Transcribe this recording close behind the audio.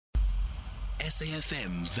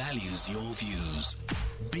SAFM values your views.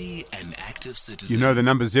 Be an active citizen. You know the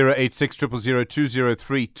number 086 000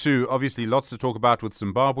 2032. Obviously, lots to talk about with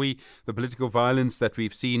Zimbabwe, the political violence that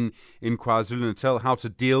we've seen in KwaZulu-Natal, how to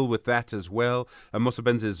deal with that as well.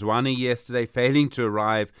 Mosebenzi Zwane yesterday failing to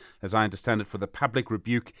arrive, as I understand it, for the public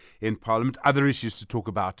rebuke in Parliament. Other issues to talk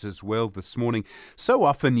about as well this morning. So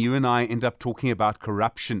often you and I end up talking about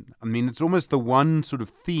corruption. I mean, it's almost the one sort of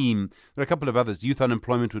theme. There are a couple of others. Youth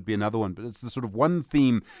unemployment would be another one, but it's the sort of one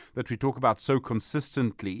theme that we talk about so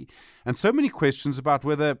consistently, and so many questions about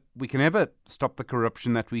whether we can ever stop the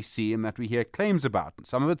corruption that we see and that we hear claims about.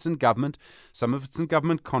 Some of it's in government, some of it's in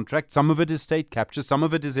government contract, some of it is state capture, some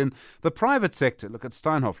of it is in the private sector. Look at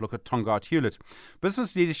Steinhoff, look at Tongaat Hewlett.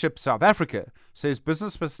 Business Leadership South Africa says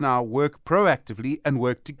business must now work proactively and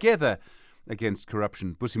work together against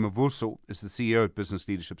corruption. Busi Mavuso is the CEO at Business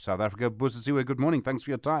Leadership South Africa. Busi, good morning. Thanks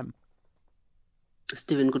for your time.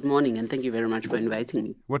 Stephen, good morning, and thank you very much for inviting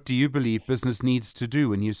me. What do you believe business needs to do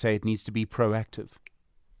when you say it needs to be proactive?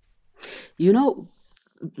 You know,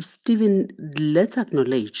 Stephen, let's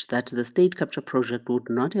acknowledge that the state capture project would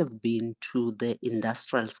not have been to the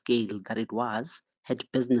industrial scale that it was had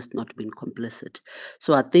business not been complicit.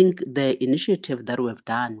 So I think the initiative that we've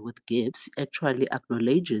done with Gibbs actually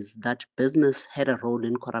acknowledges that business had a role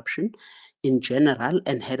in corruption in general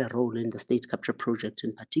and had a role in the state capture project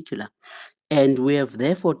in particular. And we have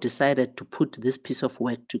therefore decided to put this piece of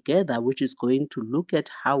work together, which is going to look at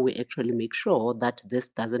how we actually make sure that this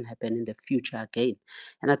doesn't happen in the future again.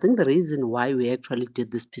 And I think the reason why we actually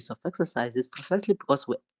did this piece of exercise is precisely because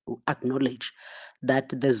we acknowledge that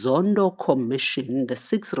the Zondo Commission, the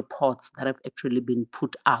 6 reports that have actually been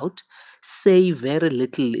put out, say very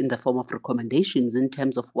little in the form of recommendations in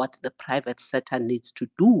terms of what the private sector needs to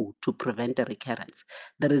do to prevent a recurrence.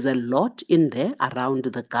 There is a lot in there around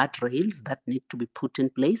the guardrails that need to be put in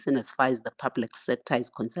place, and as far as the public sector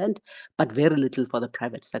is concerned, but very little for the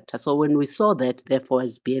private sector. So when we saw that, therefore,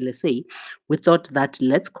 as BLSA, we thought that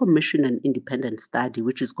let's commission an independent study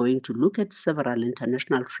which is going to look at several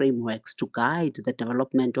international frameworks to guide the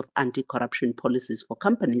development of anti-corruption policies for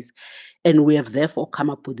companies. And we have therefore come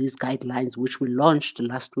up with these guidelines, which we launched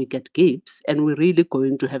last week at Gibbs. And we're really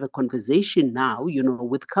going to have a conversation now,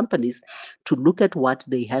 with companies to look at what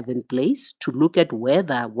they have in place, to look at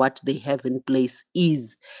whether what they have in place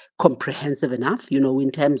is comprehensive enough,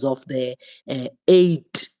 in terms of the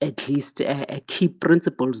 8, at least, key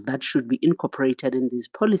principles that should be incorporated in these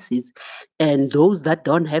policies. And those that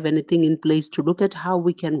don't have anything in place, to look at how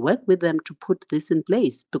we can work with them to put this in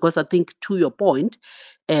place. Because I think, to your point,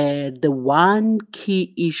 the one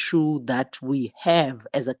key issue that we have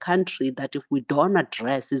as a country that if we don't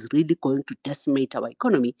address is really going to decimate our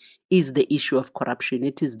economy is the issue of corruption.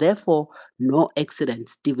 It is therefore no accident,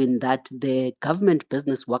 Stephen, that the government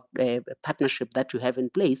business work partnership that you have in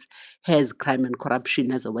place has crime and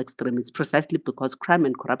corruption as a work stream. It's precisely because crime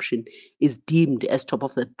and corruption is deemed as top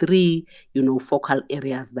of the 3, focal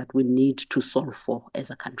areas that we need to solve for as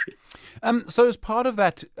a country. So as part of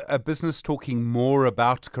that, a business talking more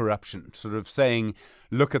about corruption, sort of saying,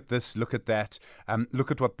 look at this, look at that,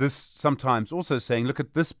 look at what this, sometimes also saying, look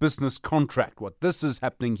at this business contract, what this is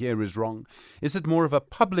happening here is wrong. Is it more of a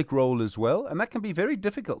public role as well? And that can be very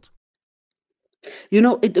difficult.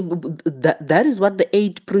 That is what the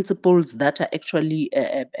 8 principles that are actually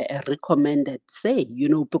recommended say,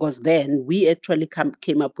 because then we actually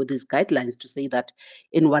came up with these guidelines to say that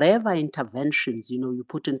in whatever interventions, you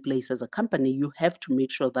put in place as a company, you have to make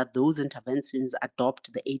sure that those interventions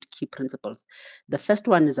adopt the 8 key principles. The first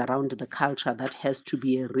one is around the culture that has to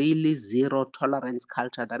be a really zero tolerance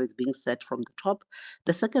culture that is being set from the top.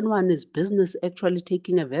 The second one is business actually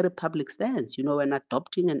taking a very public stance, and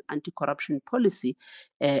adopting an anti-corruption policy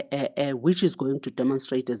which is going to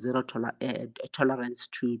demonstrate a zero tolerance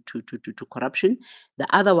to corruption. The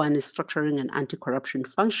other one is structuring an anti-corruption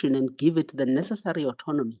function and give it the necessary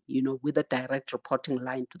autonomy, with a direct reporting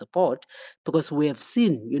line to the board, because we have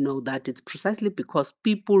seen, that it's precisely because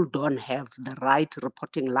people don't have the right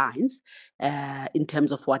reporting lines in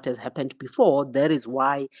terms of what has happened before. That is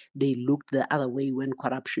why they looked the other way when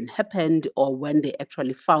corruption happened, or when they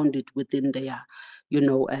actually found it within their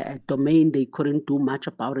domain, they couldn't do much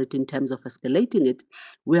about it in terms of escalating it.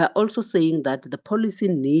 We are also saying that the policy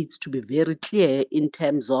needs to be very clear in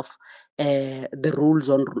terms of the rules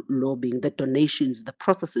on lobbying, the donations, the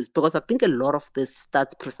processes, because I think a lot of this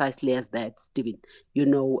starts precisely as that, Stephen.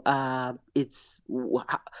 It's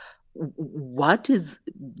what is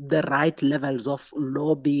the right levels of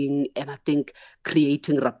lobbying, and I think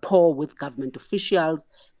creating rapport with government officials,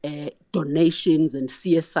 donations and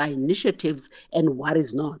CSI initiatives and what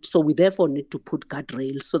is not. So we therefore need to put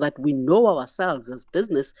guardrails so that we know ourselves as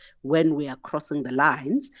business when we are crossing the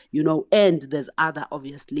lines, and there's other,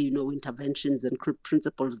 obviously, interventions and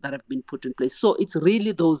principles that have been put in place. So it's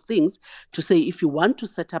really those things to say, if you want to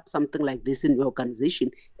set up something like this in your organization,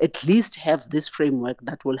 at least have this framework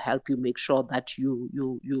that will help you make sure that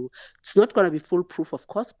it's not going to be foolproof, of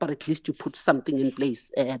course, but at least you put something in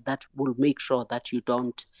place that will make sure that you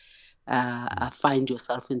don't find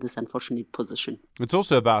yourself in this unfortunate position. It's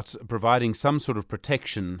also about providing some sort of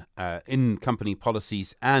protection in company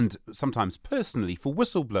policies and sometimes personally for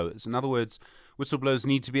whistleblowers. In other words, whistleblowers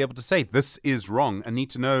need to be able to say this is wrong and need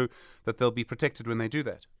to know that they'll be protected when they do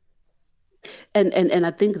that. And I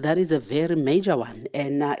think that is a very major one.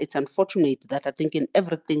 And it's unfortunate that I think in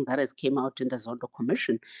everything that has came out in the Zondo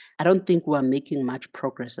Commission, I don't think we're making much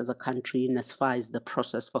progress as a country in as far as the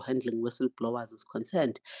process for handling whistleblowers is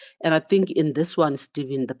concerned. And I think in this one,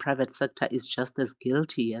 Stephen, the private sector is just as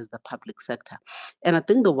guilty as the public sector. And I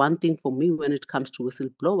think the one thing for me when it comes to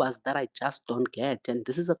whistleblowers that I just don't get, and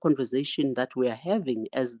this is a conversation that we are having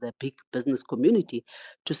as the big business community,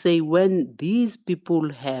 to say when these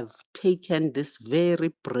people have taken this very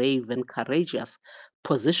brave and courageous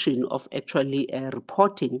position of actually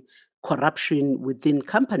reporting corruption within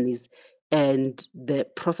companies, and the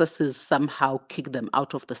processes somehow kick them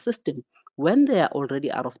out of the system. When they are already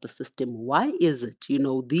out of the system, why is it?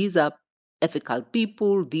 These are ethical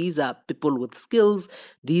people, these are people with skills,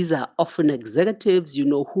 these are often executives,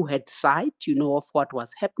 who had sight, of what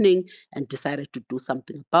was happening and decided to do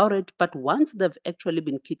something about it. But once they've actually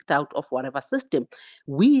been kicked out of whatever system,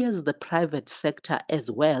 we as the private sector as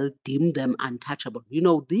well deem them untouchable.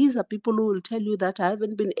 These are people who will tell you that I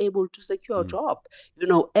haven't been able to secure a job,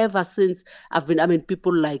 ever since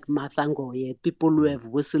people like Mathangoye, people who have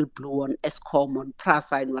whistleblown on ESCOM, on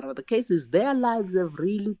PRASA, and whatever the case is, their lives have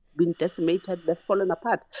really been decimated, they've fallen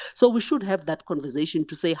apart. So we should have that conversation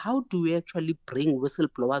to say, how do we actually bring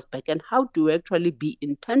whistleblowers back, and how do we actually be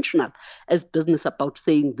intentional as business about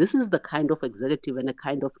saying this is the kind of executive and a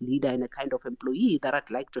kind of leader and a kind of employee that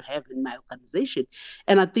I'd like to have in my organization.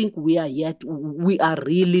 And I think we are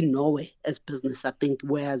really nowhere as business. I think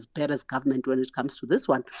we're as bad as government when it comes to this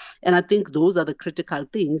one. And I think those are the critical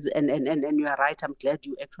things. And you are right. I'm glad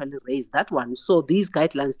you actually raised that one. So these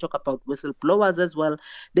guidelines talk about whistleblowers as well.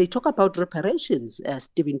 They talk about reparations,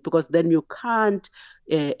 Stephen, because then you can't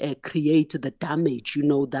create the damage,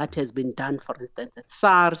 that has been done, for instance, at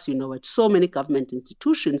SARS, at so many government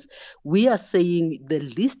institutions. We are saying the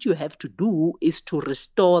least you have to do is to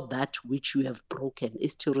restore that which you have broken,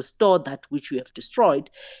 is to restore that which you have destroyed.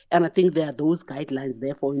 And I think there are those guidelines,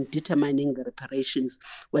 therefore, in determining the reparations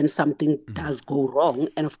when something does go wrong.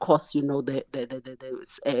 And of course,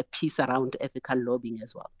 the piece around ethical lobbying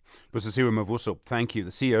as well. Busi Mavuso, thank you.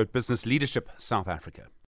 The CEO of Business Leadership South Africa.